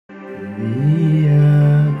We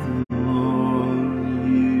adore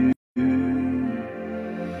you,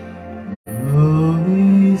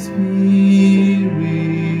 Holy Spirit.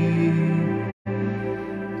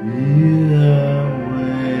 You are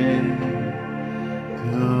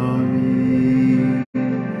welcome in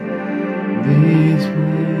this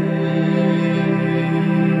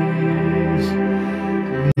place.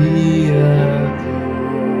 We adore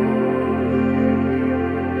you,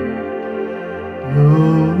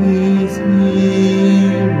 Holy Spirit.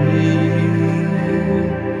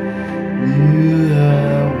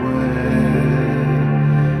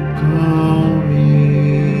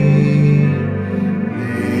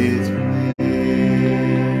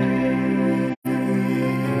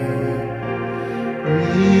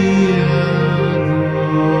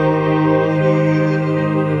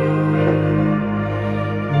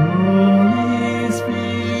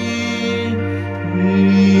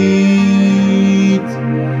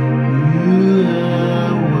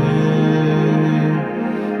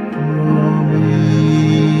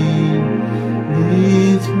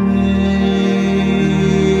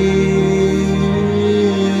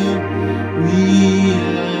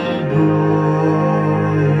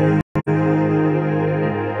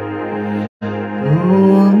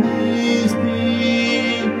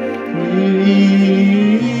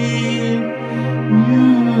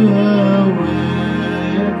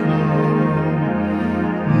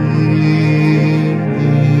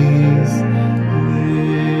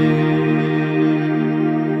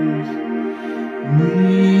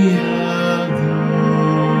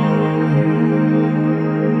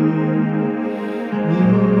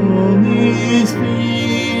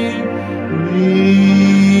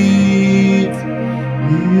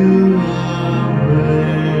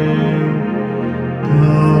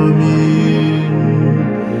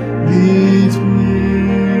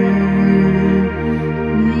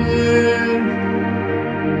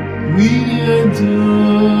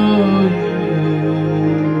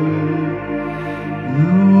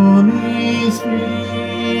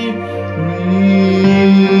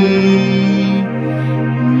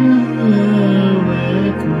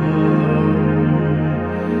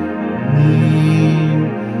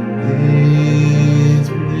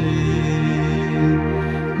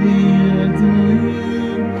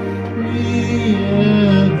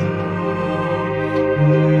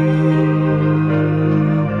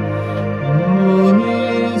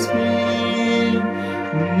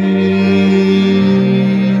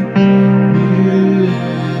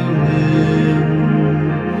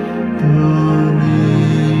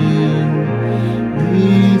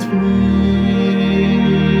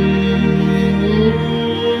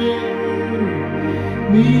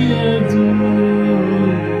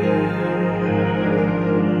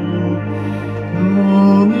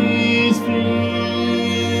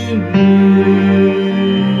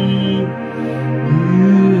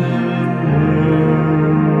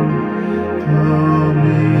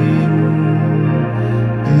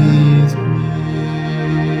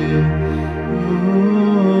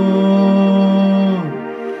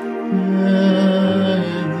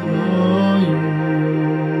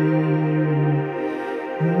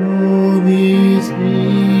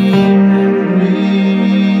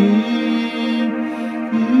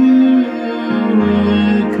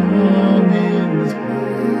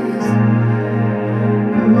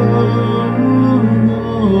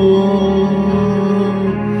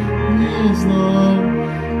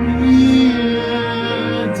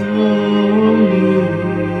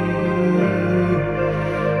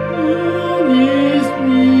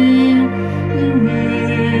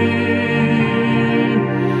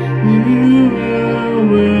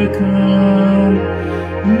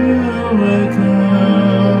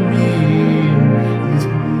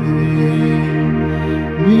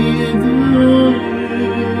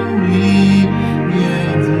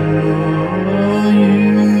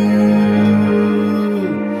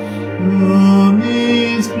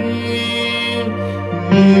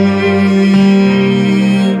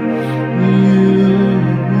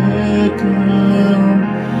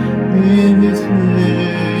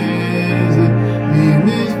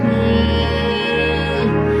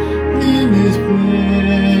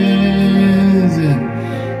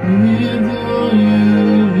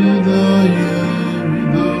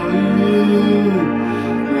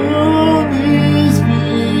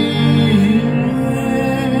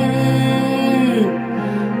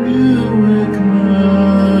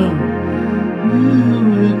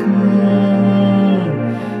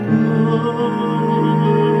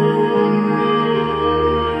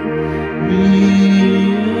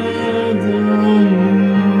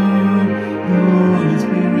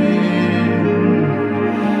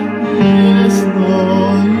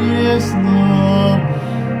 Lord, yes, Lord.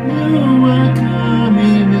 You welcome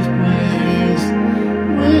in this place.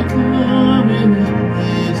 Welcome in this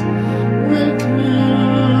place.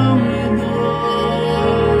 Welcome in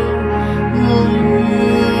Lord.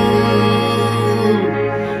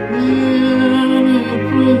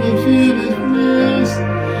 Feel this place.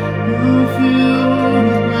 You feel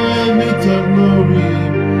this place with your glory.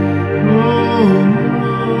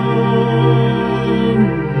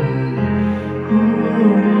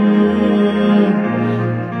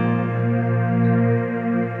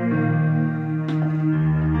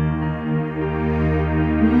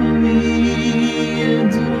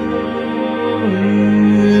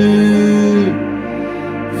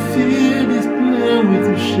 Fill this place with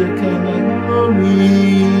your Shekinah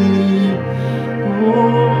glory.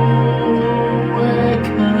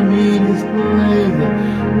 Welcome in this place.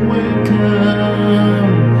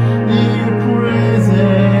 Welcome in your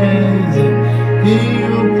presence. In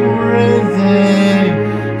your presence.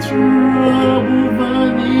 Trouble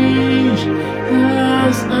vanish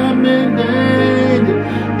as amended.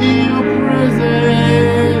 In your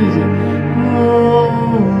presence.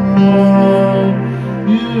 Oh,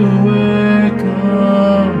 you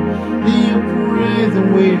welcome in your presence.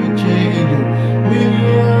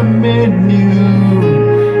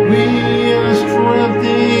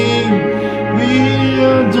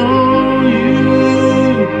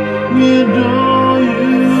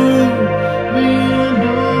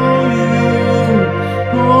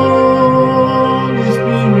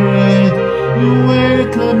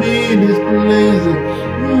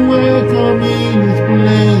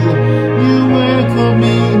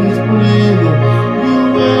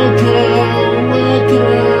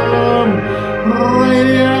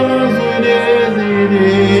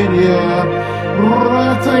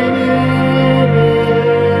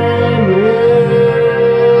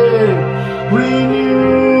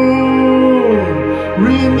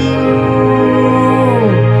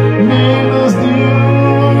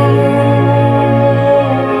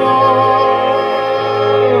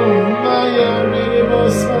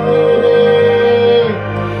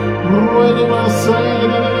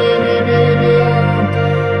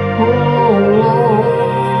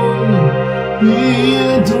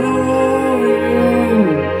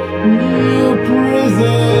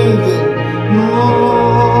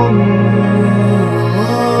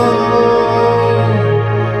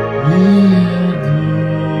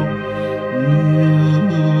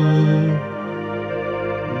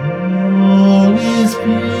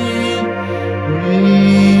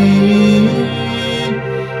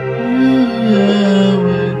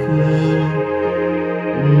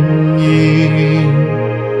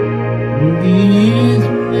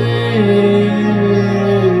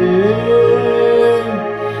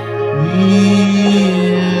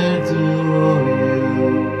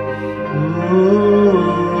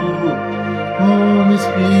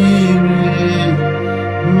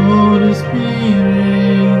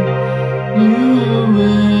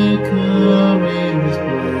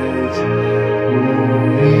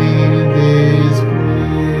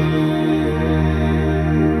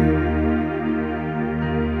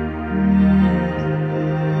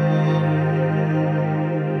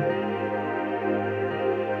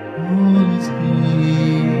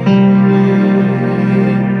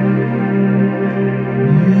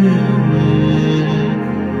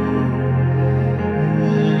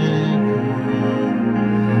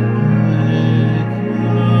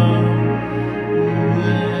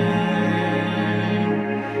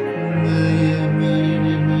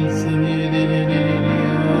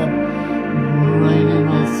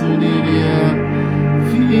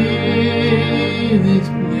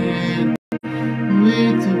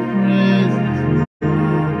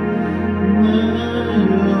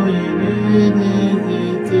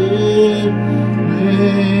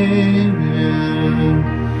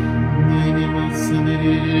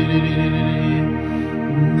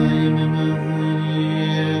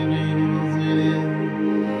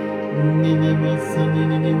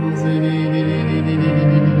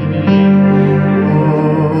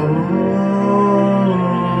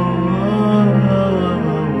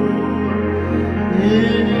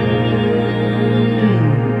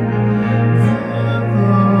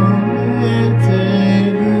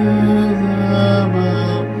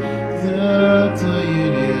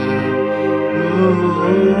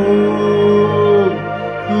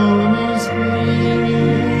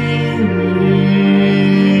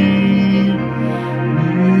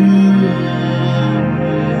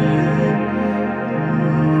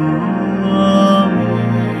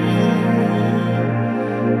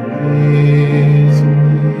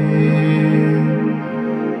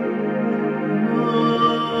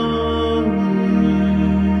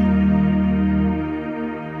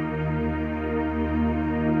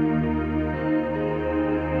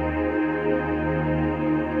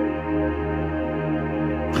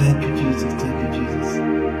 Thank you, Jesus. Thank you, Jesus.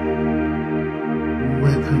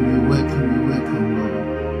 Welcome you, welcome you, welcome, Lord.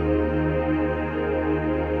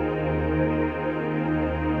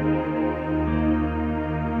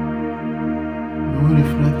 We will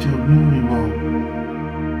reflect your glory, Lord.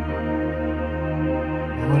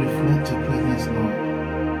 We will reflect your presence, Lord.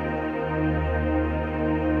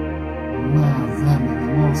 Mazami ni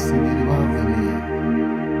mosi niliwazalia.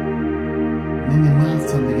 Nini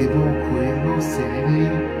masa niliboko ilo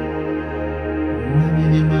serere.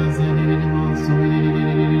 Nini masa nilimosu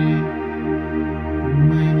nililililili.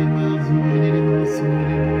 Nini masu nilimosu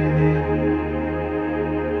nilililili.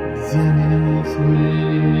 Zani nilimosu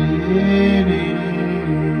nilililili.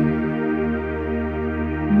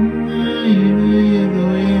 Nini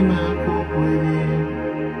yedoe makokwele.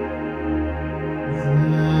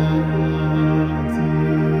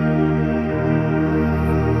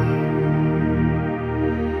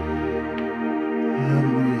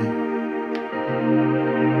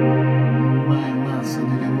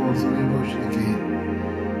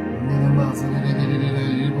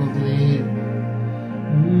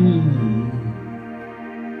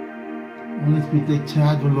 We take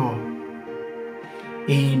charge, Lord.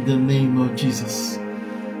 In the name of Jesus,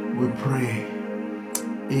 we pray.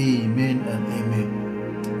 Amen and amen.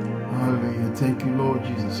 Hallelujah. Thank you, Lord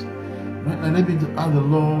Jesus. Right now, let me to ask the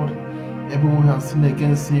Lord, everyone who has sinned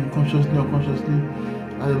against him, consciously or unconsciously,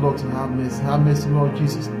 ask the Lord to have mercy. Have mercy, Lord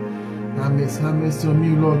Jesus. Have mercy on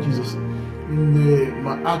me, Lord Jesus. In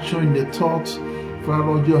my action, in the thoughts, Father,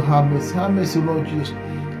 Lord, you have mercy. Have mercy, Lord Jesus.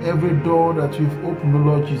 Every door that we've opened,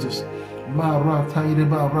 Lord Jesus. Every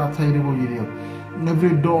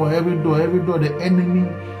door, the enemy is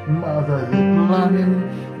planning,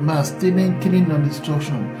 stealing, killing, and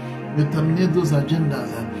destruction. We terminate those agendas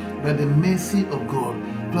by the mercy of God.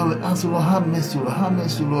 Lord, we ask, Lord, have mercy,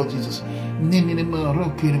 Lord Jesus.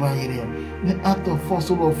 The act of force,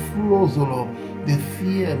 Lord, flows, Lord. The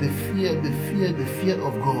fear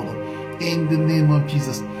of God. In the name of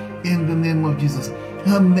Jesus. In the name of Jesus.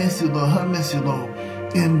 Have mercy, Lord.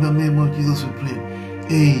 In the name of Jesus we pray.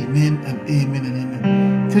 Amen and amen and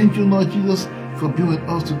amen. Thank you, Lord Jesus, for being with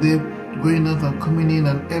us today, going out and coming in,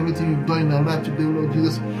 and everything you've done in our life today, Lord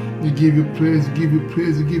Jesus. We give you praise, we give you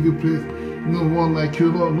praise, we give you praise. No one like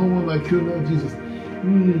you, Lord. No one like you, Lord Jesus.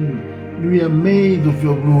 We are amazed of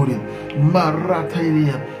your glory. We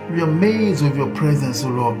are amazed of your presence, O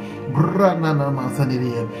Lord.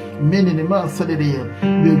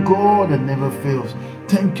 The God that never fails.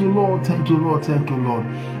 Thank you, Lord. Thank you, Lord. Thank you, Lord.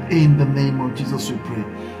 In the name of Jesus we pray.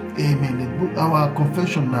 Amen. Our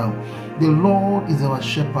confession now. The Lord is our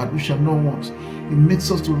shepherd, we shall not want. He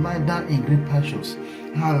makes us to lie down in green pastures.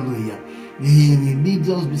 Hallelujah. He leads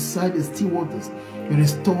us beside the still waters. He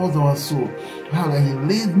restores our soul. Hallelujah. He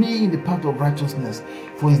leads me in the path of righteousness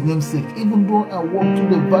for his name's sake. Even though I walk through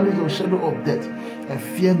the valleys of shadow of death, I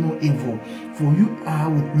fear no evil. For you are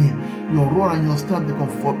with me. Your rod and your staff, they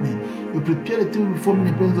comfort me. You prepare the table before me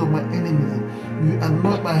in the presence of my enemies. You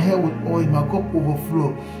anoint my hair with oil, my cup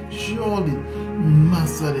overflow. Surely,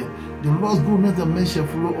 Master, the Lord's goodness and mercy shall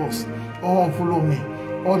follow us. All follow me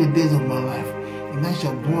all the days of my life. And I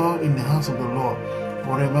shall dwell in the house of the Lord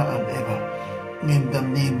forever and ever. In the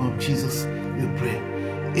name of Jesus, we pray.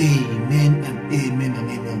 Amen and amen and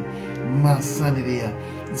amen. Masanidia.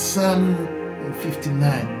 Psalm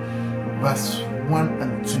 59, verse 1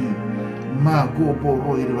 and 2. Ma go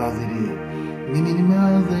boro irvaziria.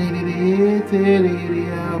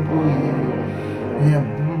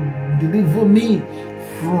 Deliver me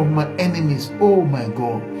from my enemies, oh my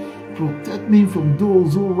God. Protect me from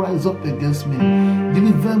those who rise up against me.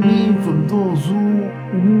 Deliver me from those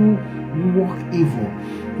who walk evil.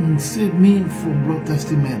 And save me from blood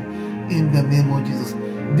testament. In the name of Jesus.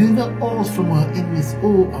 Deliver us from our enemies,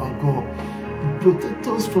 oh our God. Protect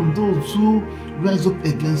us from those who rise up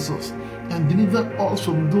against us. And deliver us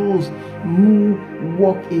from those who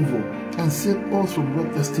walk evil. And save us from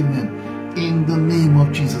blood testament. In the name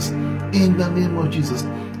of Jesus. In the name of Jesus.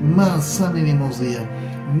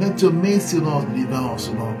 Let your mercy, Lord, deliver us,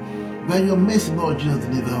 Lord. By your mercy, Lord Jesus,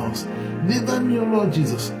 deliver us. Deliver me, Lord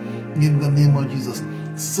Jesus. In the name of Jesus.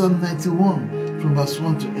 Psalm 91, from verse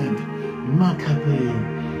 1 to end.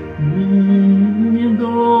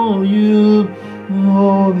 Adore you,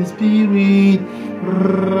 Holy Spirit.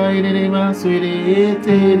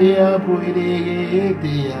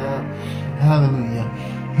 Hallelujah.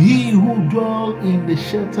 He who dwells in the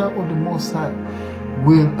shelter of the Most High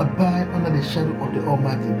will abide under the shadow of the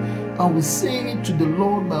Almighty. I will say to the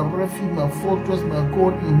Lord, my refuge, my fortress, my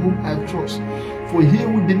God, in whom I trust. For he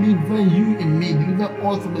will deliver you and me, deliver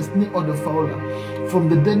us from the snare of the fowler, from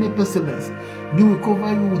the deadly pestilence. He will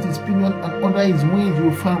cover you with his pinion, and under his wings you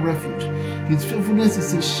will find refuge. His faithfulness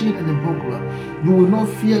is a shield and a buckler. You will not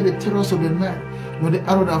fear the terrors of the night, nor the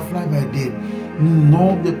arrow that fly by day,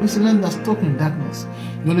 nor the pestilence that stalk in darkness,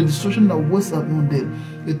 nor the destruction that wastes at noonday.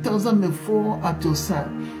 1,000 may fall at your side,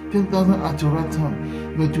 10,000 at your right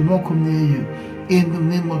hand, but will not come near you. In the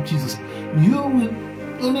name of Jesus, you will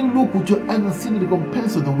only look with your eyes and see the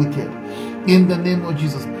recompense of the wicked. In the name of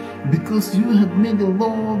Jesus, because you have made the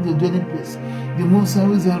Lord your dwelling place, the Most High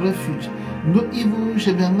is your refuge. No evil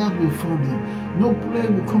shall be allowed before you. No plague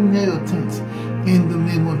will come near your tents. In the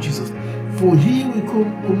name of Jesus, for he will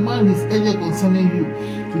command his angel concerning you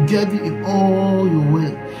to guide you in all your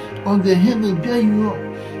way. On the hand will bear you up.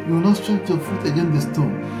 You will not strike your foot against the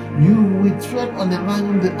stone. You will tread on the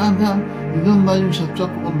lion, the adder, the young lion shall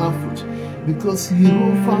trample underfoot. Because he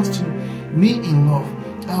will fast to me in love,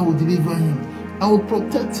 I will deliver him. I will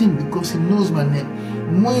protect him because he knows my name.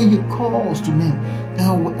 When he calls to me,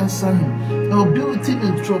 I will answer him. I will be with him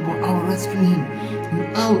in trouble. I will rescue him,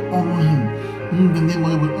 and I will honor him. In the name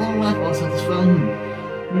of God, all life I will satisfy him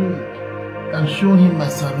and show him my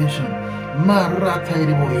salvation.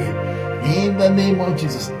 In the name of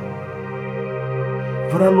Jesus.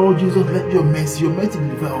 Father, Lord Jesus, let your mercy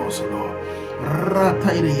deliver us, Lord.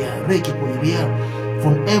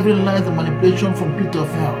 From every lies and manipulation from pit of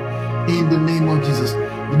hell. In the name of Jesus,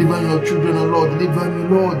 deliver your children, O Lord. Deliver me,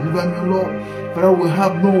 Lord. Deliver me, Lord. Father, we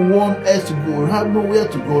have no one else to go. We have nowhere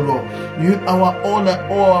to go, Lord. You are our all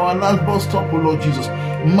and all, our last bus stop, O Lord Jesus.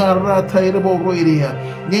 We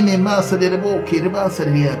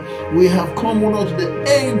have come, O Lord, to the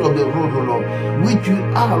end of the road, O Lord, which you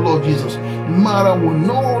are, Lord Jesus. Mara will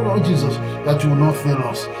know, Lord Jesus, that you will not fail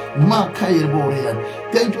us.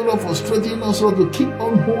 Thank you, Lord, for strengthening us, Lord, to keep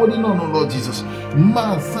on holding on, Lord Jesus. In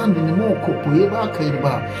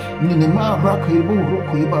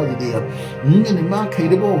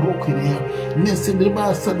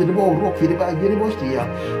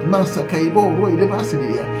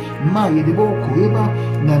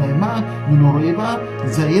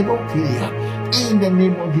the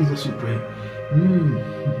name of Jesus we pray.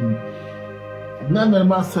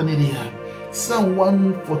 Psalm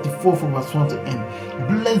 144 from verse 1 to end.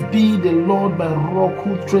 Blessed be the Lord my rock,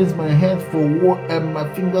 who trains my hands for war and my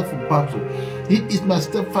fingers for battle. He is my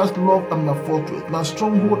steadfast love and my fortress, my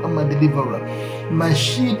stronghold and my deliverer, my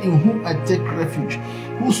shield in whom I take refuge,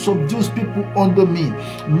 who subdues people under me.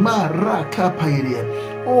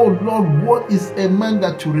 Oh Lord, what is a man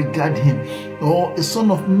that you regard him, or a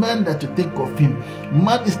son of man that you think of him?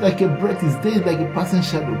 Man is like a breath, his day is like a passing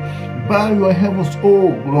shadow. Bow your heavens,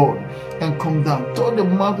 O Lord, and come down. Turn the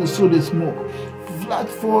mountains so they smoke. Flat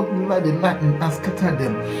forth like the lightning and scatter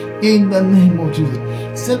them. In the name of Jesus,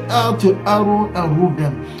 send out your arrow and rule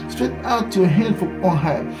them. Stretch out your hand from on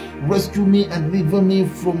high. Rescue me and deliver me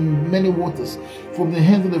from many waters, from the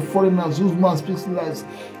hands of the foreigners whose mouth speaks lies,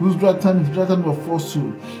 whose right hand is right hand of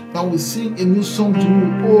falsehood. And we sing a new song to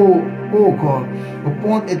you, oh God,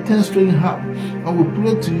 upon a 10-string harp. And we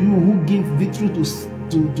pray to you who give victory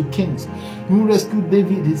to kings, who rescued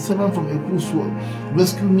David his servant from a cruel sword.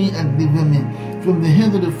 Rescue me and deliver me from the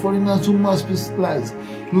hands of the foreigners who must speak lies,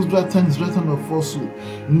 whose right hand is right hand of falsehood.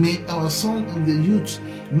 May our son and the youth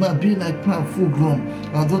might be like plant full grown,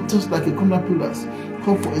 our daughters like a corner pillars,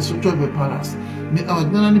 come for a structure of a palace. May our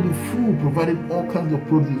granary be full, providing all kinds of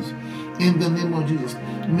produce. In the name of Jesus,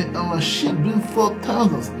 may our sheep bring forth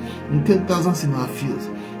thousands and 10,000s in our fields.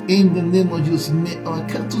 In the name of Jesus, may our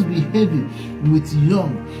cattle be heavy with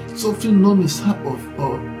young, suffering no mishap of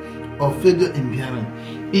failure in bearing.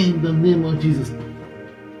 In the name of Jesus.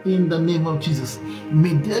 In the name of Jesus,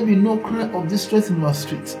 may there be no cry of distress in our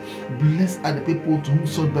streets. Blessed are the people to whom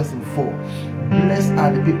such blessing fall. Blessed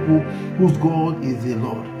are the people whose God is the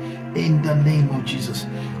Lord. In the name of Jesus.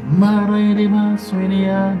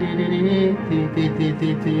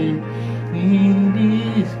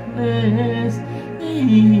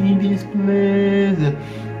 In this place,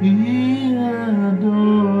 we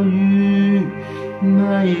adore you.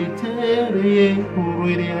 Naetere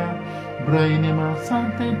Uria, Brainema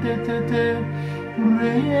Sante Tete,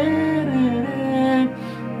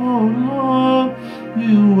 oh Lord,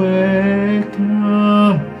 you welcome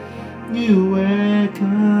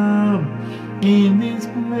in this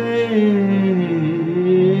place.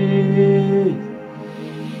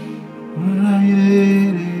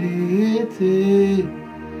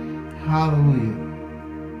 Hallelujah.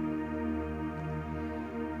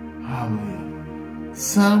 Hallelujah.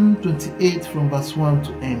 Psalm 28 from verse 1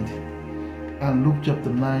 to end, and Luke chapter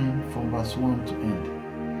 9 from verse 1 to end.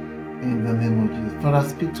 In the name of Jesus. Father,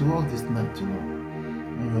 speak to us this night, Lord,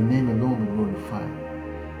 and your name alone will glorify.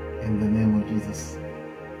 In the name of Jesus.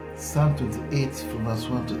 Psalm 28 from verse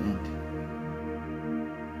 1 to end.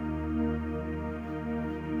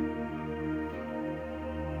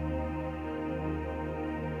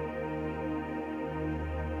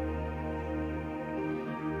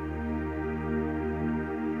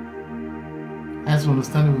 As we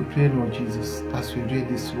understand, we pray, Lord Jesus, as we read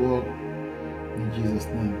this word in Jesus'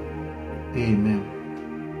 name. Amen.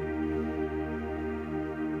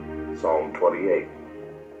 Psalm 28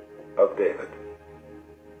 of David.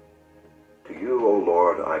 To you, O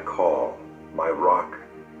Lord, I call, my rock,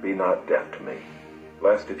 be not deaf to me,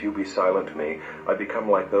 lest if you be silent to me, I become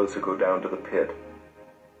like those who go down to the pit.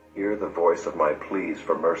 Hear the voice of my pleas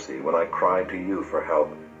for mercy when I cry to you for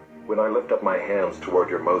help, when I lift up my hands toward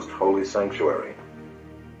your most holy sanctuary.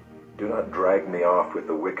 Do not drag me off with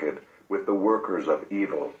the wicked, with the workers of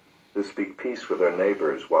evil, who speak peace with their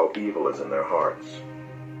neighbors while evil is in their hearts.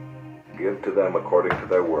 Give to them according to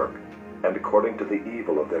their work, and according to the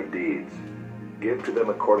evil of their deeds. Give to them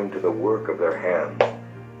according to the work of their hands.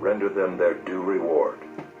 Render them their due reward.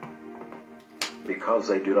 Because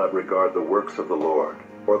they do not regard the works of the Lord,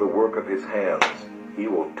 or the work of his hands, he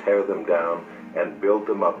will tear them down and build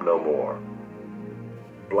them up no more.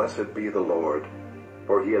 Blessed be the Lord,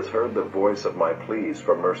 for he has heard the voice of my pleas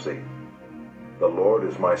for mercy. The Lord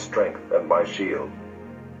is my strength and my shield.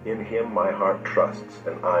 In him my heart trusts,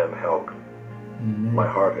 and I am helped. My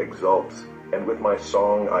heart exults, and with my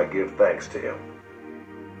song I give thanks to him.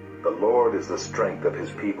 The Lord is the strength of his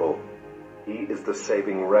people. He is the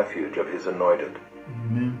saving refuge of his anointed.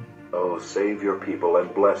 Amen. Oh, save your people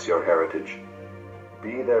and bless your heritage.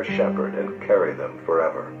 Be their shepherd and carry them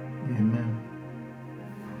forever. Amen.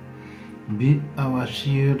 Be our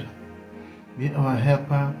shield, be our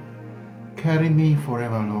helper, carry me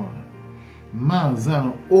forever, Lord.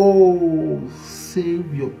 Manzan, oh,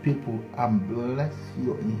 save your people and bless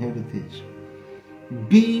your inheritance.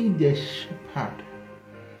 Be the shepherd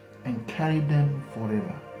and carry them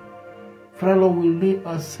forever. Father, Lord, we lay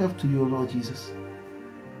ourselves to you, Lord Jesus.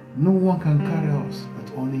 No one can carry us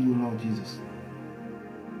but only you, Lord Jesus.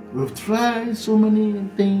 We've tried so many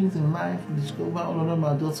things in life to discover all of them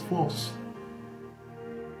are just false.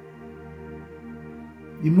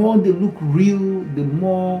 The more they look real, the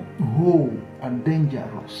more whole and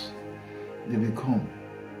dangerous they become.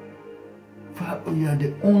 Father, you are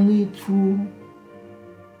the only true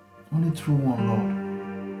one, Lord.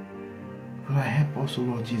 Father, help us,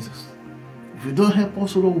 Lord Jesus. If you don't help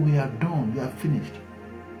us, Lord, we are done. We are finished.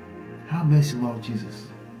 Have mercy, Lord Jesus.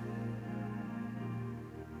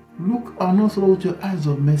 Look on us, Lord, with your eyes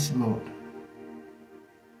of mercy, Lord,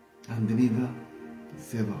 and deliver,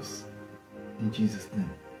 save us. In Jesus'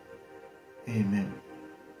 name. Amen.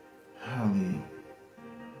 Hallelujah.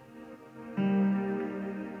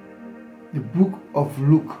 The book of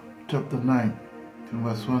Luke, chapter 9, from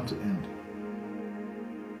verse 1 to end.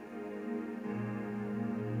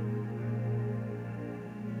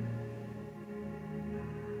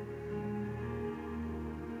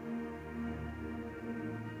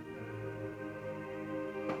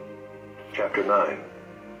 Chapter 9.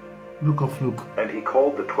 Book of Luke. And he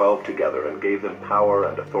called the 12 together and gave them power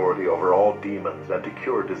and authority over all demons and to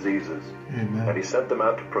cure diseases. Amen. And he sent them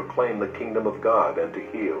out to proclaim the kingdom of God and to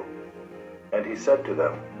heal. And he said to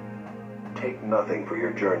them, Take nothing for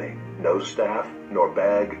your journey, no staff, nor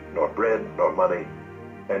bag, nor bread, nor money,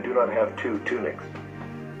 and do not have 2 tunics.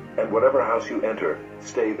 And whatever house you enter,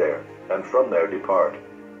 stay there, and from there depart.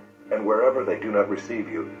 And wherever they do not receive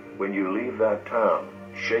you, when you leave that town,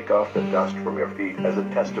 shake off the dust from your feet as a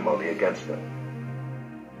testimony against them.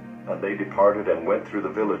 And they departed and went through the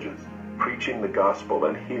villages, preaching the gospel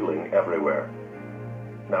and healing everywhere.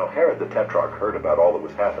 Now Herod the Tetrarch heard about all that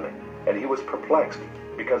was happening, and he was perplexed,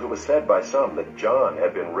 because it was said by some that John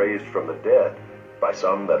had been raised from the dead, by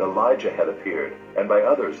some that Elijah had appeared, and by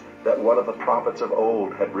others that one of the prophets of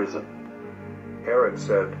old had risen. Herod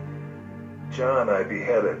said, John I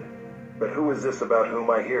beheaded, but who is this about whom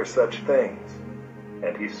I hear such things?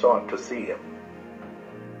 And he sought to see him.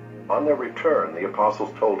 On their return, the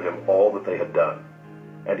apostles told him all that they had done,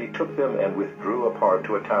 and he took them and withdrew apart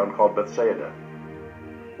to a town called Bethsaida.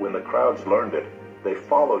 When the crowds learned it, they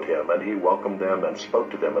followed him, and he welcomed them and spoke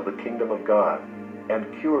to them of the kingdom of God,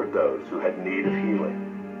 and cured those who had need of healing.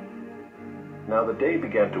 Now the day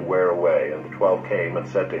began to wear away, and the 12 came and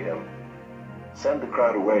said to him, Send the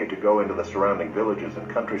crowd away to go into the surrounding villages and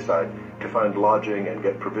countryside to find lodging and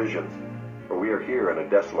get provisions, for we are here in a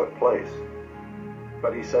desolate place.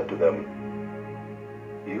 But he said to them,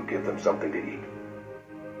 You give them something to eat.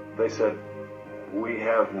 They said, We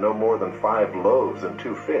have no more than 5 loaves and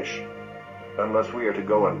 2 fish, unless we are to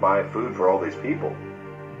go and buy food for all these people.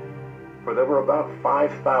 for there were about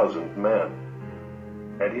 5,000 men.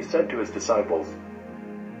 And he said to his disciples,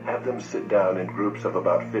 "Have them sit down in groups of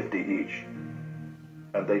about 50 each."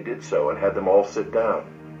 And they did so, and had them all sit down.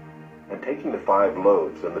 And taking the 5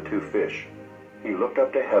 loaves and the 2 fish, he looked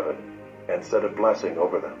up to heaven, and said a blessing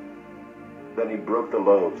over them. Then he broke the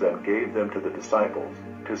loaves, and gave them to the disciples,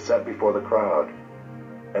 to set before the crowd.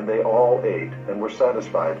 And they all ate, and were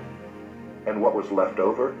satisfied. And what was left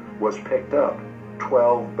over was picked up,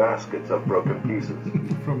 12 baskets of broken pieces.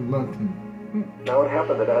 From nothing. Now it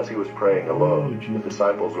happened that as he was praying alone, the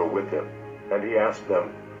disciples were with him, and he asked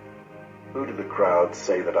them, "Who do the crowd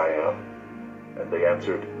say that I am?" And they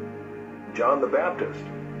answered, "John the Baptist,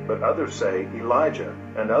 but others say Elijah,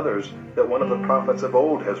 and others that one of the prophets of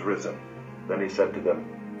old has risen." Then he said to them,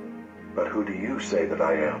 "But who do you say that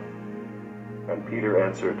I am?" And Peter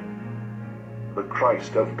answered, "The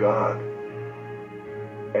Christ of God."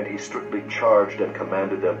 And he strictly charged and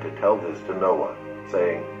commanded them to tell this to no one,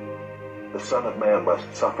 saying, "The Son of Man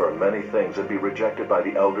must suffer many things, and be rejected by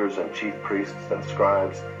the elders and chief priests and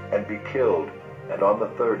scribes, and be killed, and on the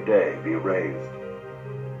 3rd day be raised."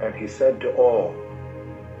 And he said to all,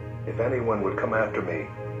 "If anyone would come after me,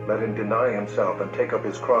 let him deny himself and take up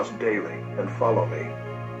his cross daily and follow me.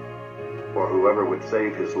 For whoever would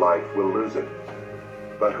save his life will lose it,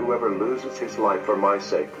 but whoever loses his life for my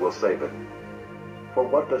sake will save it. For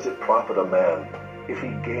what does it profit a man if he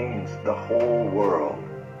gains the whole world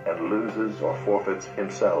and loses or forfeits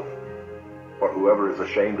himself? For whoever is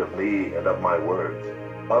ashamed of me and of my words,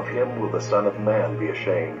 of him will the Son of Man be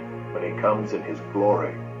ashamed when he comes in his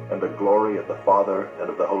glory, and the glory of the Father and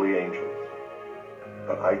of the holy angels.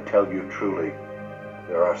 But I tell you truly,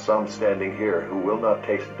 there are some standing here who will not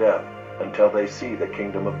taste death until they see the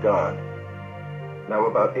kingdom of God." Now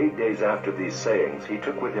about 8 days after these sayings, he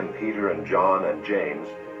took with him Peter and John and James,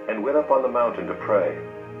 and went up on the mountain to pray.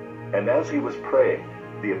 And as he was praying,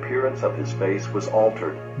 the appearance of his face was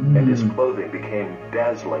altered, and his clothing became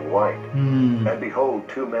dazzling white. And behold,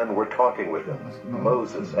 2 men were talking with him,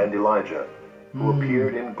 Moses and Elijah, who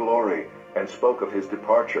appeared in glory, and spoke of his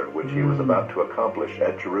departure, which he was about to accomplish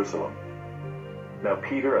at Jerusalem. Now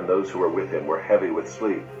Peter and those who were with him were heavy with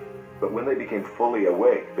sleep. But when they became fully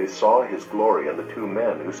awake, they saw his glory and the 2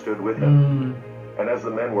 men who stood with him. And as the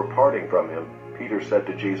men were parting from him, Peter said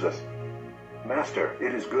to Jesus, "Master,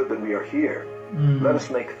 it is good that we are here. Let us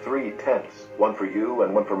make 3 tents, one for you,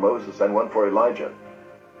 and one for Moses, and one for Elijah,"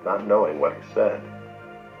 not knowing what he said.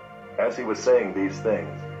 As he was saying these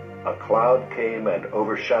things, a cloud came and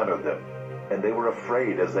overshadowed them, and they were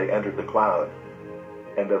afraid as they entered the cloud.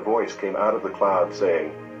 And a voice came out of the cloud,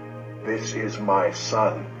 saying, "This is my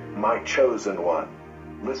Son, my chosen one.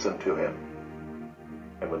 Listen to him."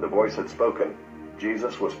 And when the voice had spoken,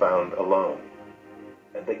 Jesus was found alone.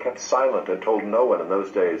 And they kept silent and told no one in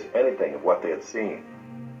those days anything of what they had seen.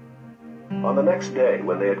 On the next day,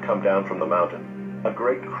 when they had come down from the mountain, a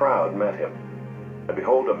great crowd met him. And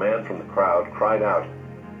behold, a man from the crowd cried out,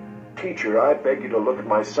 "Teacher, I beg you to look at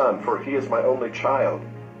my son, for he is my only child."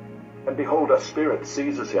 And behold, a spirit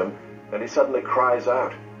seizes him, and he suddenly cries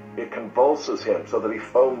out. It convulses him so that he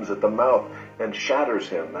foams at the mouth and shatters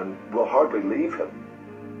him and will hardly leave him.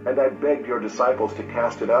 And I begged your disciples to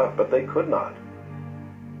cast it out, but they could not.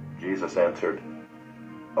 Jesus answered,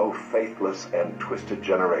 "O faithless and twisted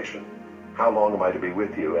generation, how long am I to be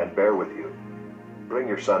with you and bear with you? Bring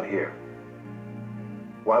your son here."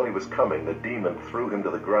 While he was coming, the demon threw him to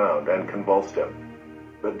the ground and convulsed him.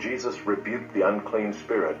 But Jesus rebuked the unclean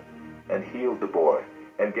spirit and healed the boy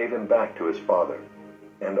and gave him back to his father.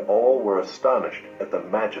 And all were astonished at the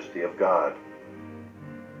majesty of God.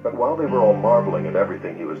 But while they were all marveling at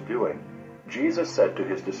everything he was doing, Jesus said to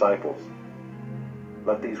his disciples,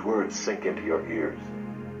 "Let these words sink into your ears.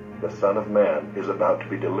 The Son of Man is about to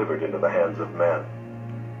be delivered into the hands of men."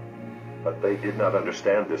 But they did not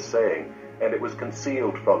understand this saying, and it was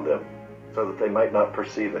concealed from them, so that they might not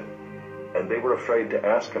perceive it. And they were afraid to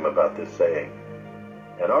ask him about this saying.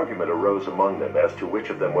 An argument arose among them as to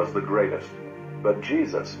which of them was the greatest. But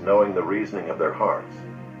Jesus, knowing the reasoning of their hearts,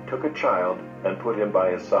 took a child and put him by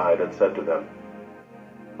his side and said to them,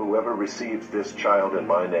 "Whoever receives this child in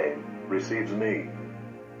my name receives me,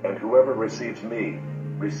 and whoever receives me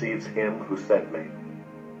receives him who sent me.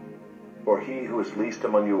 For he who is least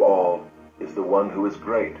among you all is the one who is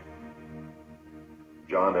great."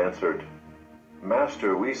 John answered,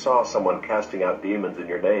 "Master, we saw someone casting out demons in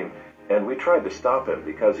your name, and we tried to stop him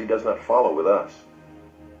because he does not follow with us."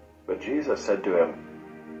 But Jesus said to him,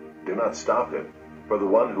 "Do not stop him, for the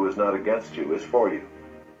one who is not against you is for you."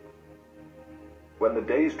 When the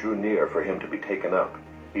days drew near for him to be taken up,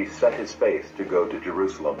 he set his face to go to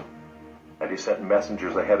Jerusalem. And he sent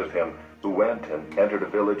messengers ahead of him who went and entered a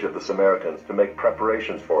village of the Samaritans to make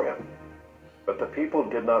preparations for him. But the people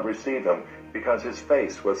did not receive him, because his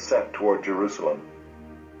face was set toward Jerusalem.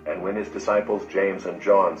 And when his disciples James and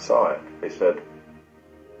John saw it, they said,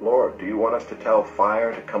 "Lord, do you want us to tell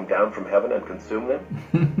fire to come down from heaven and consume them?"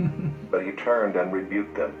 But he turned and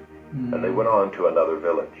rebuked them, and they went on to another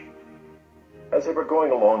village. As they were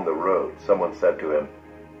going along the road, someone said to him,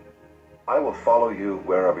 "I will follow you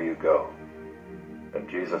wherever you go." And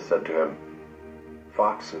Jesus said to him,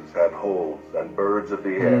 "Foxes have holes, and birds of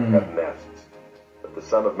the air have nests, but the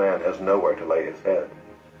Son of Man has nowhere to lay his head."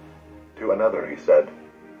 To another he said,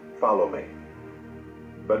 "Follow me."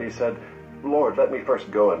 But he said, "Lord, let me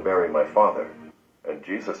first go and bury my father." And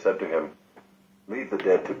Jesus said to him, "Leave the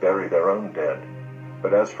dead to bury their own dead.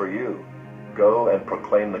 But as for you, go and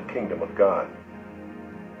proclaim the kingdom of God."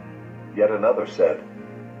 Yet another said,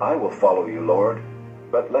 "I will follow you, Lord,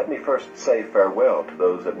 but let me first say farewell to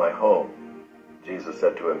those at my home." Jesus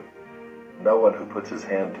said to him, "No one who puts his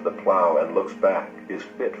hand to the plow and looks back is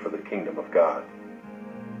fit for the kingdom of God."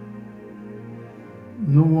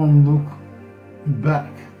 No one look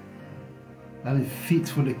back that is fit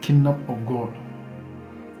for the kingdom of God.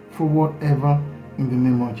 For whatever, in the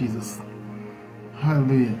name of Jesus.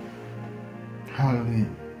 Hallelujah. Hallelujah.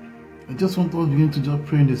 I just want us to begin to just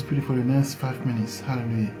pray in the Spirit for the next 5 minutes.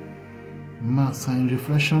 Hallelujah. Master, in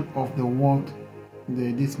reflection of the word,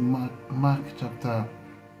 this Mark chapter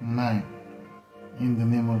 9, in the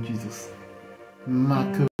name of Jesus. Mark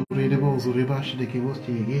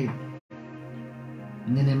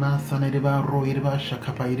Ninema Saneba Roirba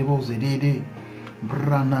Shakapa Irebo Zede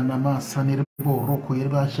Brana Nama Sanirbo Roku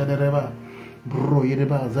Irba Shadareba Bro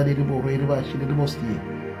Irba Zadebo Irba Shidebosti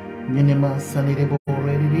Ninema Sanirebo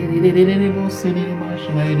Rebo Sinema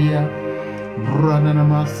Shanaria Brana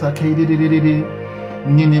Nama Sakedi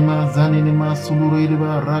Ninema Zanima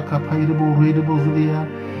Sudureba Raka Pairebo Redebo Zulia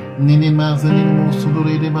Ninema Zanimo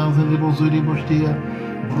Sudureba Zadebo Zudibostia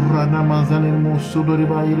Brana Mazanimo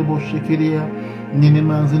Sudureba Irbo Shikiria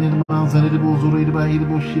Ninema Zanima Zanebo Zureba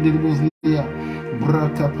Irbo Shidiboslia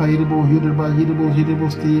Braka Pairebo Yuderba Yidebo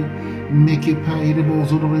Zidibostia Miki Pairebo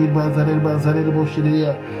Zureba Zareba Zarebo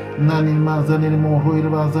Shidia Nanima Zanimo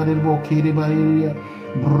Roirba Zarebo Kiriba Iria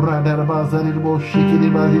Bradarba Zarebo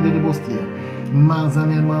Shikiriba Zidibostia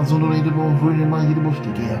Mazanima Zurebo Rima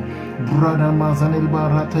Yidibostia Brada Mazaneba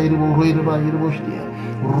Ratairebo Roirba Yidibostia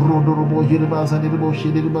Rodorobo Yiriba Zanirbo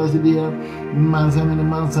Shiriba Zidia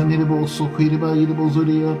Mazanima Zanirbo Sokiriba Yiribo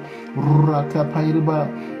Zuria Raka Pairiba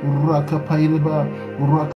Raka Pairiba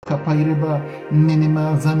Raka Pairiba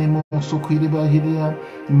Minima Zanimo Sokiriba Hidia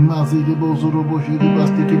Maziribo Zurobo Shiriba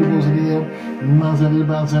Stikiribo Zidia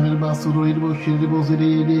Mazariba Zanirba Suribo Shiribo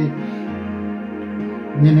Zidia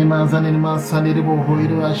Ninema Zanima Sanirbo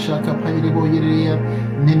Roira Shaka Pairibo Yiria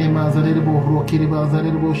Ninema Zanirbo Rokiriba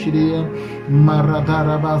Zanirbo Shiria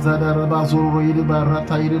Maradara Bazadara Bazuriba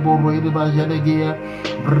Ratairibo Roiriba Jalegia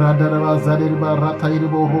Bradaraba Zanirba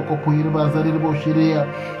Ratairibo Roko Puiriba Zanirbo Shiria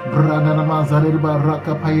Bradarama Zanirba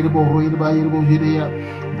Raka Pairibo Roiriba Yirbo Jiria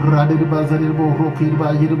Bradirba Zanirbo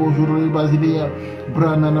Rokiriba Yirbo Juriba Zidia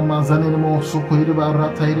Branana Zanirmo Sokoiriba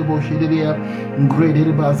Ratairibo Shiria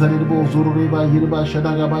Grediba Zanirbo Zuriba Yirba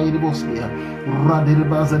Shadagaba Yirbosia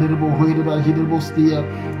Radirba Zanirbo Roiriba Yirbosia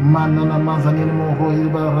Manana Mazanirmo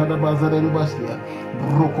Roiriba Radaba Zanirbasia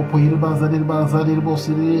Roko Puiriba Zanirba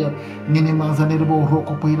Zanirbosia Ninima Zanirbo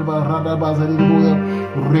Roko Puiriba Radaba Zanirboya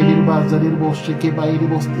Redirba Zanirbo Shekeba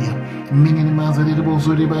Yirbosia Minima Zanirbo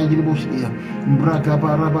Zuriba Yirbosia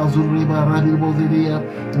Bragaba Raba Zuriba Radirbo Ziria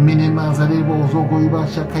Minima Zanirbo Zogoiba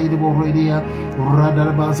Shakairibo Redia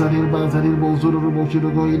Radarba Zanirba Zanirbo Zuribo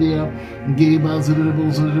Shidogoidia Giba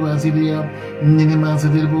Zuribo Zuriba Ziria Ninima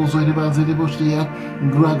Zanirbo Zuriba Ziribosia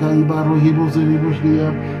Graga Ibaro Hibo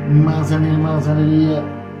Ziribosia Mazanima Zaniria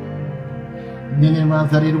Ninema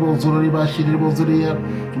Zaribo Zuriba Shiribo Zuria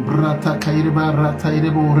Brata Kairiba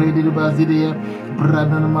Ratairibo Rediba Ziria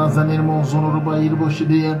Bradanama Zanirmo Zonoruba Yirbo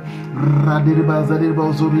Shidia Radiriba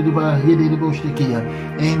Zaribo Zuriba Hidibo Shikia.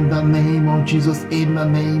 In the name of Jesus, in the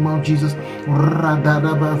name of Jesus,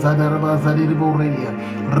 Radadaba Zadaraba Zaribo Redia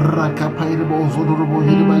Rakapairibo Zonorubo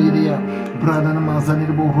Hidiba Yidia Bradanama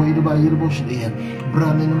Zanirbo Ruidiba Yirbo Shidia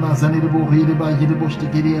Brandanama Zanirbo Ridiba Yirbo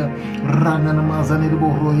Shikia Randanama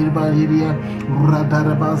Zanirbo Ruidiba Yidia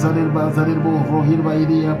Radaraba Zarirba Zarirbo Rohirba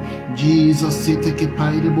Idia Jesus Sitiki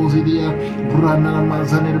Pairibo Zidia Bran Rana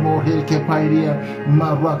Mazanebo Heke Pairia,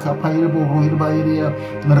 Maraka Pairebo Ruirbairia,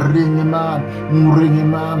 ring him on, ring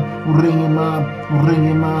him on, ring him on, ring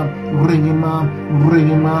him on, ring him on, ring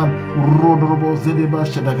him on, Rodrobo Zedeba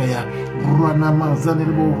Shadagaya, Rana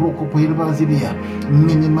Mazanebo Roko Pairba Zidia,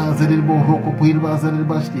 Minima Zedebo Roko Pairba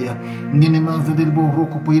Zedebastia, Minima Zedebo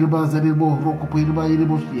Roko Pairba Zedebo Roko Pairba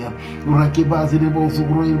Iribostia, Rakiba Zedebo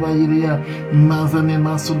Zugroiba Iria,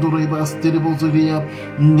 Mazanema Sudureba Stedebo Zuria,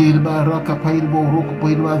 Nirba Raka Pairbo Roko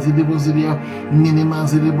Pairba Zedebo Zuria, Minima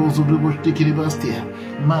Zedebo Zubribostikiribastia,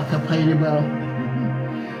 Maka Pairba.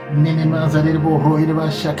 Ninima Zaribo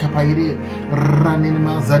Roiba Shaka Pairi,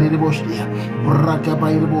 Ranima Zaribo Stia, Raka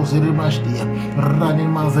Pairibo Ziribastia,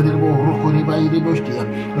 Ranima Zaribo Rokuriba Iribostia,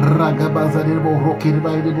 Ragaba Zaribo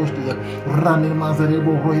Rokiriba Iribostia, Ranima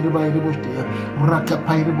Zaribo Roiba Iribostia, Raka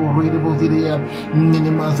Pairibo Roibo Ziria,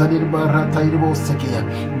 Ninima Zariba Rataibo Sekia,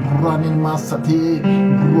 Ranima Sati,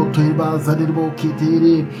 Rotoiba Zaribo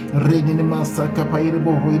Kitiri, Renima Saka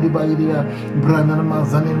Pairibo Roiba Iria, Branama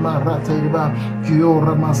Zanima Rataiba,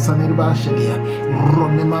 Kiora Sanirba Shadia,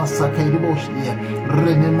 Ronema Sakaibo Shadia,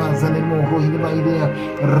 Renema Zanimo Rohiba Idea,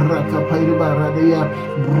 Raka Paiba Radia,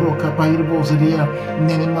 Broka Paibo Zadia,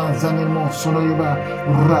 Nenema Zanimo Sonoiba,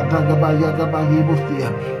 Radagaba Yagaba Hibustia,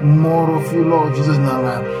 more of you, Lord Jesus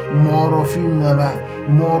Nala, more of you Nala,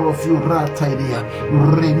 more of you Rataidia,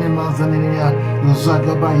 Renema Zanina,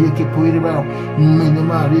 Zagaba Yiki Puiriba,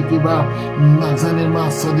 Minima Rikiba, Mazanima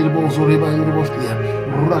Sadirbo Zoriba Iribostia.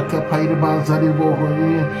 Raka Paiba Zaribo,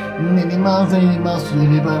 Minimaze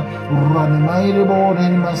Masuriba, Ranimaibo,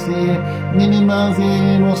 Renimasi,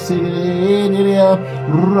 Minimaze Mosiria,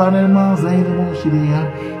 Ranemaze Mosiria,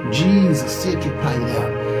 Jesus, take it Paida,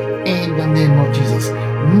 in the name of Jesus.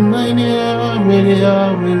 Minimaz,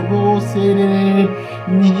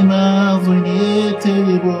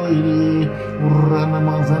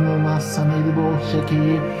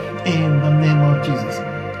 in the name of Jesus,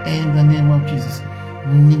 in the name of Jesus.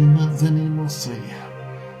 Ninimazanimo Soya,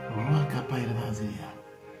 Raka Pairvazia,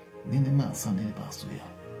 Ninimasanil Basuya,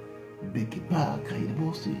 Bekipa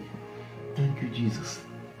Kaibosi. Thank you, Jesus.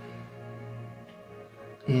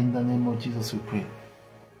 In the name of Jesus we pray.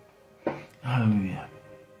 Hallelujah.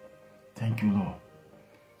 Thank you, Lord.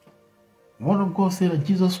 One of God said that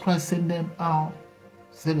Jesus Christ sent them out,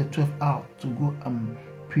 sent the 12 out to go and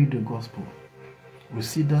preach the gospel.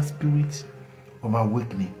 Receive that spirit of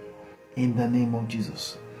awakening. In the name of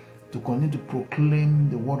Jesus, to continue to proclaim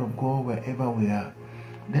the word of God wherever we are.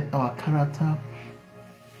 Let our character,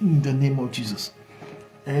 in the name of Jesus,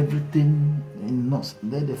 everything in us,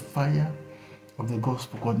 let the fire of the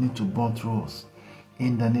gospel continue to burn through us.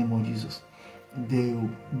 In the name of Jesus, the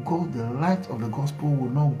light of the gospel will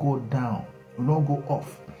not go down, will not go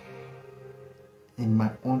off in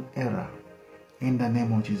my own era. In the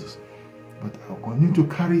name of Jesus, but I'll continue to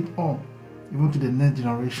carry it on even to the next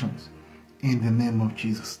generations. In the name of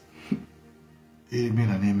Jesus. Amen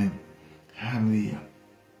and amen. Hallelujah.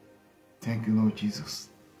 Thank you, Lord Jesus.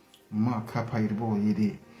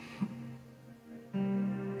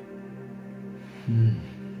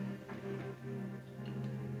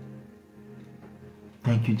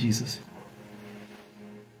 Thank you, Jesus.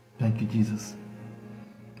 Thank you, Jesus.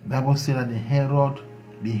 The Bible said that the Herod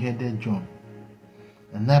beheaded John.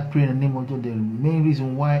 And I pray in the name of God, the main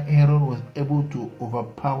reason why Herod was able to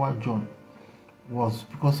overpower John was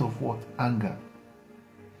because of what? Anger.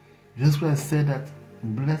 Jesus Christ said that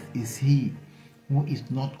blessed is he who is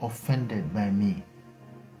not offended by me.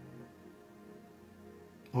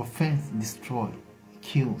 Offense destroys,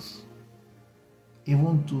 kills.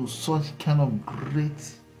 Even to such kind of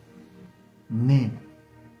great name,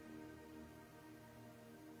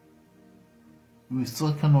 with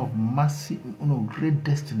such kind of massive, great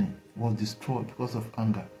destiny was destroyed because of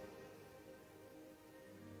anger.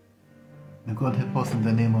 May God help us in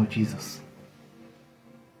the name of Jesus.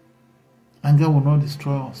 Anger will not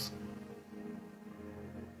destroy us.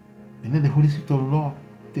 And let the Holy Spirit of the Lord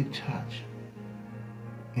take charge.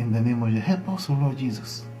 In the name of Jesus. Help us, O Lord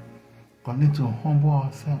Jesus. Continue to humble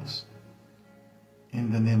ourselves. In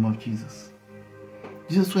the name of Jesus.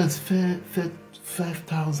 Jesus Christ fed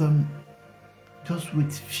 5,000 just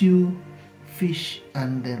with few fish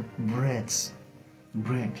and then bread.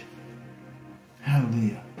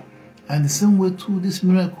 Hallelujah. And the same way too, this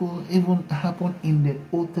miracle even happened in the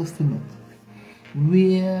Old Testament,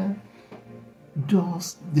 where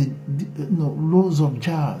just loads of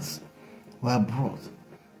jars were brought,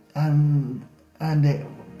 and the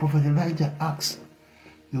prophet Elijah asked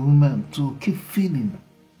the woman to keep filling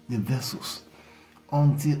the vessels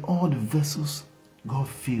until all the vessels got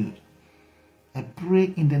filled. I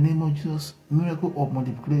pray in the name of Jesus, miracle of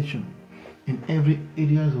multiplication in every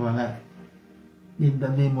area of our life. In the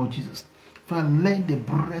name of Jesus. Father, let the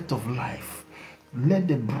breath of life,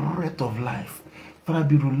 Father,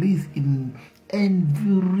 be released in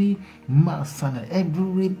every mass and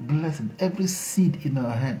every blessing, every seed in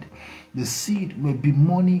our hand. The seed may be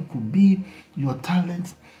money, could be your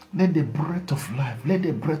talent. Let the breath of life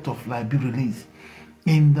be released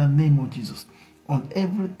in the name of Jesus on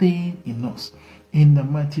everything in us, in the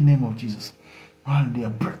mighty name of Jesus. Hallelujah.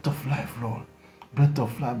 Breath of life, Lord. Breath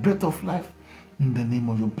of life in the name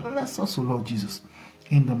of you. Bless us, O Lord Jesus.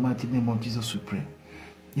 In the mighty name of Jesus we pray.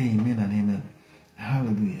 Amen and amen.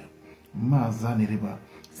 Hallelujah.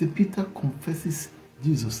 See, Peter confesses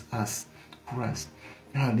Jesus as Christ.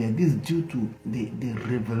 Hallelujah. This is due to the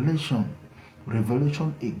revelation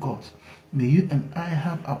he got. May you and I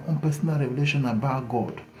have our own personal revelation about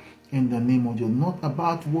God. In the name of Jesus, not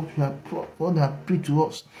about what they have preached to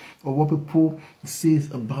us or what people say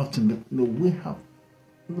about him. No, we have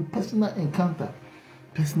the personal encounter.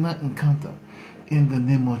 In the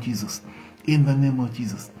name of Jesus. In the name of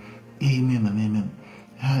Jesus. Amen and amen.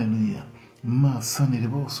 Hallelujah. And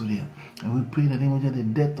we pray in the name of Jesus, the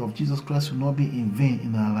death of Jesus Christ will not be in vain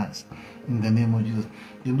in our lives. In the name of Jesus.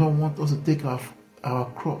 You don't want us to take our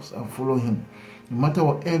cross and follow him. No matter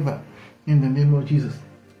whatever, in the name of Jesus.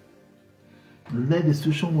 Let the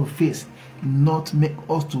situation we face not make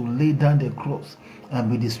us to lay down the cross and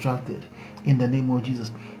be distracted. In the name of Jesus,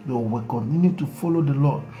 Lord, we continue to follow the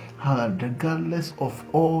Lord, regardless of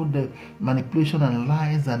all the manipulation and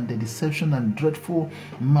lies and the deception and dreadful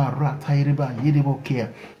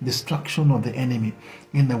destruction of the enemy.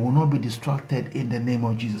 And they will not be distracted in the name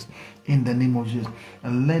of Jesus. In the name of Jesus.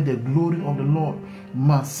 And let the glory of the Lord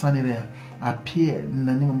appear in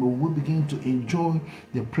the name of God. We begin to enjoy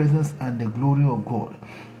the presence and the glory of God.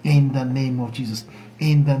 In the name of Jesus.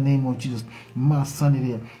 In the name of Jesus.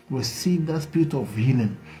 Receive that spirit of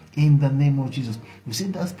healing. In the name of Jesus.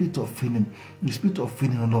 Receive that spirit of healing. The spirit of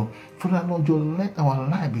healing, Lord. Father, Lord, you let our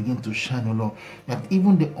light begin to shine, Lord. That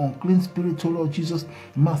even the unclean spirit, Lord Jesus,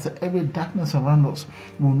 Master, every darkness around us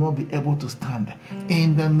will not be able to stand.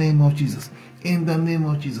 In the name of Jesus. In the name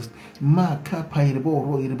of Jesus. In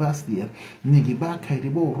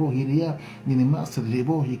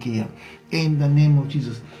the name of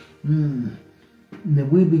Jesus.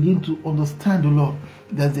 That we begin to understand, Lord,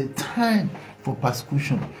 there's a time for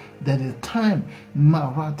persecution. There's a time,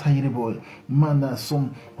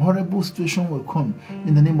 some horrible situation will come.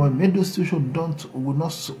 In the name of those situation will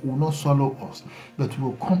not swallow us, but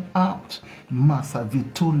will come out, Master,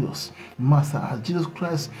 victorious. Master, as Jesus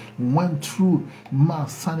Christ went through,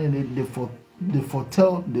 Master, the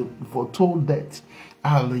foretold death.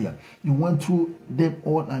 Hallelujah. He went through them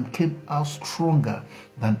all and came out stronger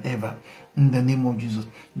than ever. In the name of Jesus.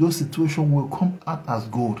 Those situations will come out as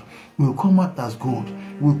gold. Will come out as gold.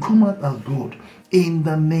 Will come out as gold. In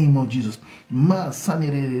the name of Jesus. We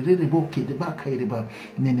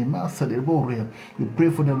pray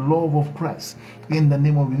for the love of Christ. In the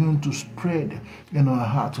name of him to spread in our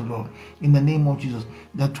heart, Lord. In the name of Jesus.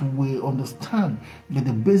 That we understand that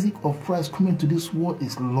the basic of Christ coming to this world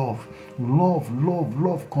is love.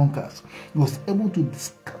 Love conquers. He was able to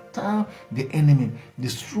scatter the enemy,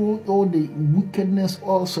 destroy all the wickedness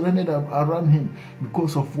all surrounded around him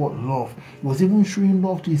because of what? Love. He was even showing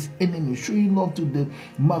love to his enemy, showing love to the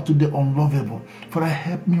unlovable. Father,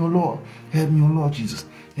 help me, O Lord. Help me, O Lord Jesus.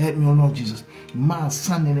 Help me, O Lord Jesus. In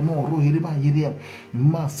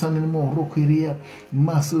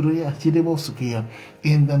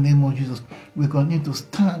the name of Jesus, we continue to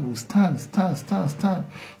stand. We stand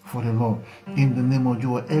for the Lord. In the name of Jesus,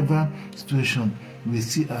 whatever situation we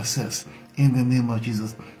see ourselves. In the name of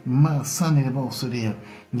Jesus.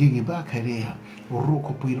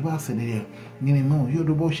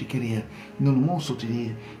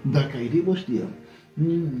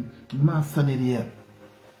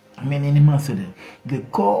 The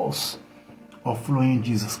cause of following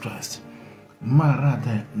Jesus Christ.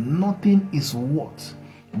 Nothing is worth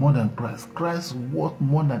more than Christ. Christ worth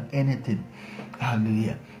more than anything.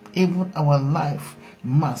 Hallelujah. Even our life,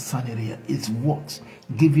 is worth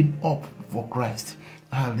giving up for Christ.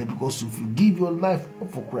 Hallelujah. Because if you give your life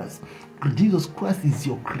up for Christ, Jesus Christ is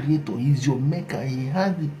your creator, he is your maker. He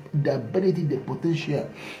has the ability, the potential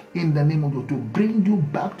in the name of God to bring you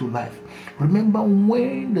back to life. Remember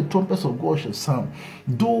when the trumpets of God shall sound,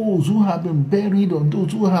 those who have been buried or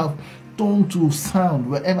those who have turn to sound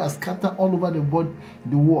wherever, scatter all over the body,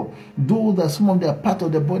 the world. Though that some of their part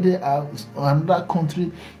of the body are another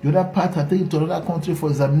country, the other part are taken to another country for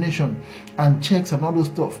examination and checks and all those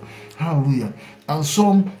stuff. Hallelujah. And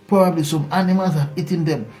some, probably some animals have eaten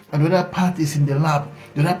them, and the other part is in the lab.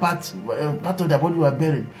 The other part of their body were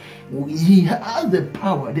buried. He has the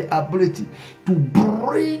power, the ability to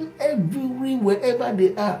bring every, wherever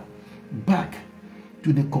they are, back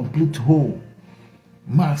to the complete whole.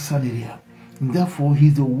 Therefore,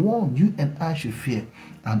 he's the one you and I should fear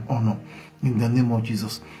and honor in the name of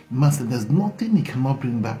Jesus. Master, there's nothing he cannot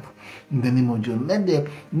bring back in the name of Jesus. Let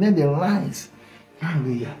the lies,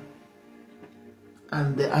 hallelujah,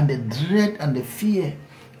 and the dread and the fear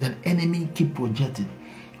that enemy keep projecting,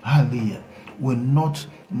 hallelujah, will not,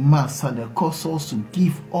 Master, cause us to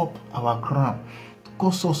give up our crown,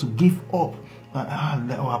 cause us to give up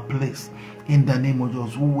our place in the name of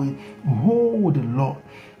Jesus. We will hold the Lord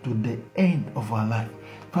to the end of our life.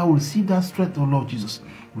 Father, we receive that strength, O Lord Jesus.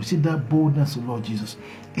 We receive that boldness, O Lord Jesus.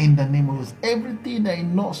 In the name of Jesus. Everything that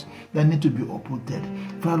in us that need to be uprooted,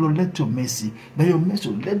 Father, Lord, let your mercy, by your mercy,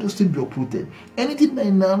 let those things be uprooted. Anything that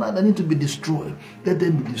in our life that need to be destroyed, let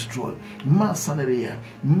them be destroyed. Father,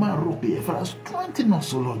 strengthen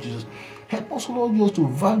us, O Lord Jesus. Help us, Lord, just to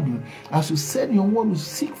value, as you said in your word, to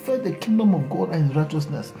seek first the kingdom of God and his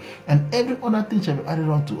righteousness, and every other thing shall be added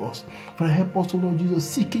unto us. Father, help us, Lord Jesus,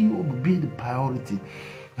 seeking you will be the priority.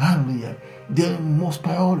 Hallelujah. The most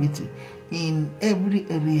priority in every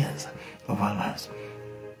areas of our lives.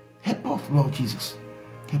 Help us, Lord Jesus.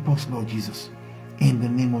 Help us, Lord Jesus. In the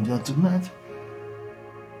name of Jesus tonight,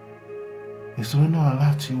 we surrender our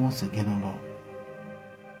life to you once again, O Lord.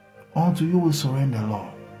 Unto you we surrender, Lord.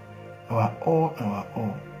 Our all and our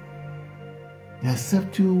all. We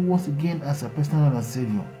accept you once again as a personal and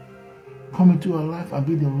Savior. Come into our life and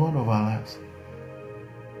be the Lord of our lives.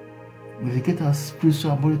 We dedicate our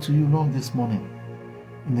spiritual body to you, Lord, this morning.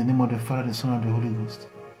 In the name of the Father, the Son, and the Holy Ghost.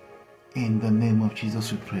 In the name of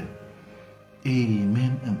Jesus we pray.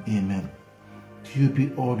 Amen and amen. To you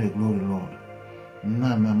be all the glory, Lord.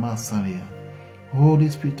 Nana Masaria. Holy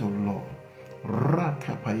Spirit of the Lord.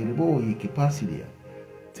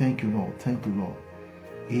 Thank you, Lord. Thank you, Lord.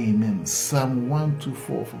 Amen. Psalm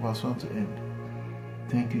 124 from verse 1 to end.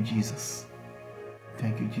 Thank you, Jesus.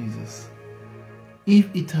 Thank you, Jesus.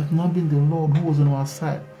 If it had not been the Lord who was on our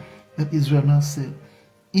side, let Israel now say,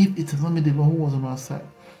 if it had not been the Lord who was on our side,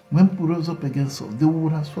 when people rose up against us, they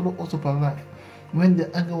would have swallowed us up alive. When the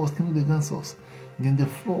anger was kindled against us, then the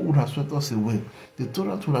flood would have swept us away. The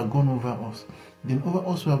torrent would have gone over us. Then over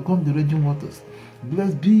us would have gone the raging waters.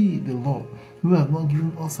 Blessed be the Lord, who has not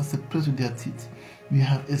given us as a prey with their teeth. We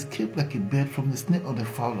have escaped like a bird from the snare of the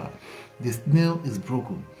fowler. The snail is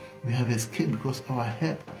broken. We have escaped because our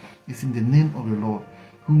help is in the name of the Lord,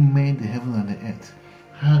 who made the heaven and the earth.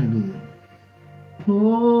 Hallelujah.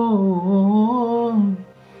 Oh,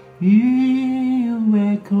 you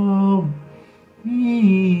welcome in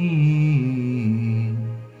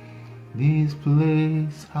this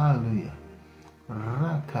place. Hallelujah.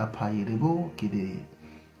 Rakapayirebo kide.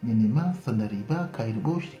 Ninima sandariba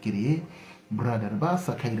kairibo shikire. Brother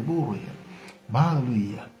Basa kairibo.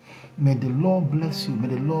 Hallelujah. May the Lord bless you. May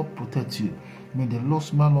the Lord protect you. May the Lord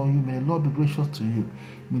smile on you. May the Lord be gracious to you.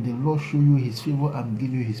 May the Lord show you his favor and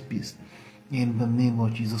give you his peace. In the name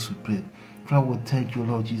of Jesus we pray. Father, we thank you,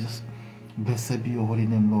 Lord Jesus. Blessed be your holy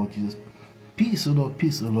name, Lord Jesus. Peace, O Lord,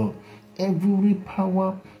 peace, O Lord. Every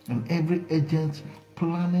power and every agent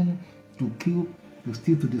planning to kill, to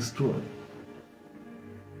steal, to destroy,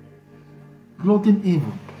 plotting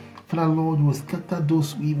evil, Father, Lord, you will scatter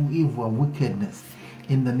those evil and wickedness.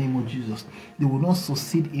 In the name of Jesus, they will not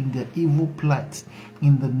succeed in their evil plight.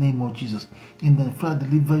 In the name of Jesus, in the Father,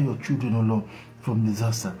 deliver your children, O Lord, from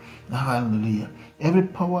disaster. Hallelujah. Every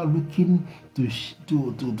power looking to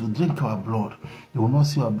drink our blood, they will not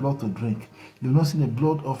see our blood to drink. They will not see the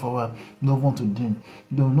blood of our loved one to drink.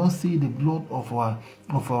 They will not see the blood of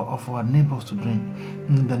our neighbors to drink.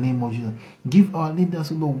 In the name of Jesus, give our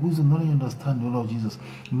leaders, O Lord, wisdom, knowledge, and understanding, O Lord Jesus,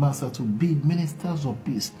 Master, to be ministers of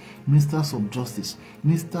peace, ministers of justice,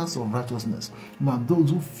 ministers of righteousness. Now,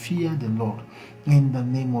 those who fear the Lord, in the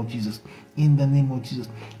name of Jesus, in the name of Jesus,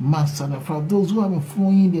 Master, for those who have been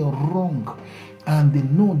following the wrong, and they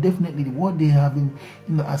know definitely what they have been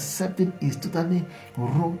accepting is totally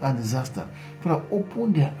wrong and disaster. Father,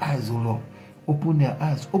 open their eyes, O Lord. Open their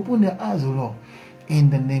eyes. Open their eyes, O Lord. In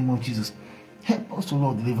the name of Jesus. Help us, O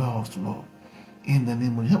Lord. Deliver us, Lord. In the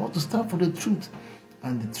name of Jesus. Help us to stand for the truth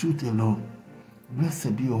and the truth alone.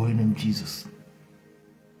 Blessed be your holy name, Jesus.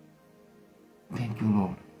 Thank you,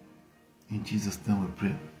 Lord. In Jesus' name we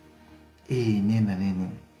pray. Amen and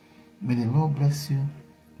amen. May the Lord bless you.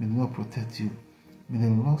 May the Lord protect you. May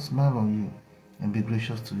the Lord smile on you and be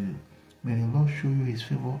gracious to you. May the Lord show you his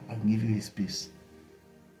favor and give you his peace.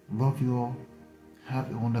 Love you all.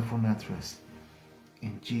 Have a wonderful night rest.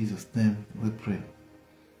 In Jesus' name we pray.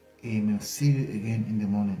 Amen. See you again in the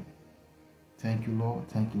morning. Thank you, Lord.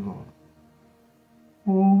 Thank you, Lord.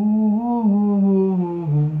 Oh,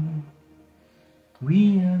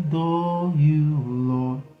 we adore you,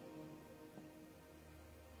 Lord.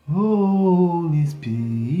 Oh.